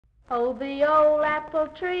Oh, the old apple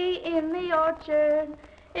tree in the orchard,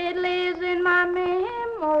 it lives in my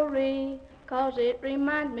memory, 'cause it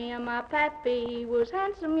reminds me of my pappy. He was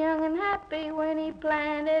handsome, young, and happy when he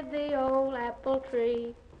planted the old apple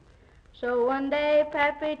tree. So one day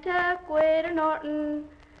Pappy took Widow Norton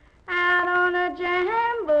out on a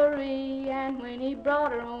jamboree, and when he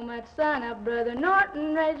brought her home that son of Brother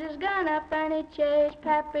Norton raised his gun up and he chased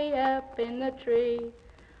Pappy up in the tree.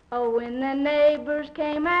 Oh, when the neighbors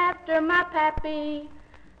came after my pappy,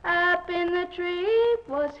 up in the tree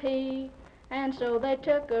was he. And so they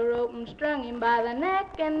took a rope and strung him by the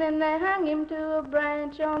neck, and then they hung him to a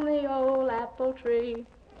branch on the old apple tree.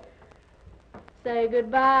 Say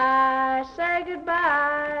goodbye, say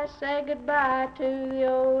goodbye, say goodbye to the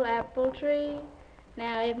old apple tree.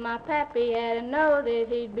 Now if my pappy had knowed it,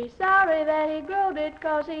 he'd be sorry that he growed it,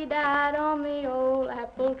 'cause he died on the old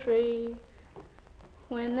apple tree.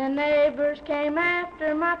 When the neighbors came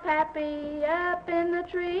after my pappy, up in the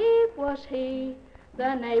tree was he.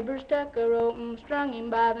 The neighbors took a rope and strung him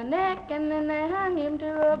by the neck, and then they hung him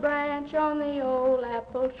to a branch on the old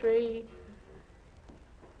apple tree.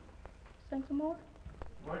 Sing some more?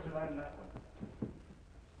 Where'd you learn that one?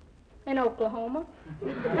 In Oklahoma.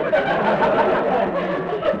 Sing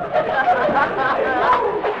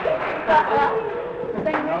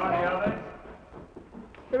Any others?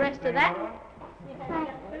 the rest of that?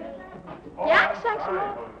 Oh, Yeah, I can sing some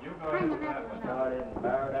more. You go ahead with that one.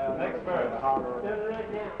 Next verse.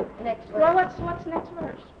 Next verse. Well, what's next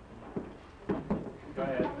verse? Go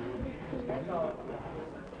ahead.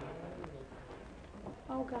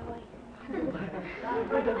 Oh, golly.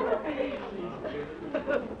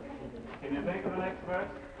 Can you think of the next verse?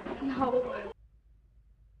 No.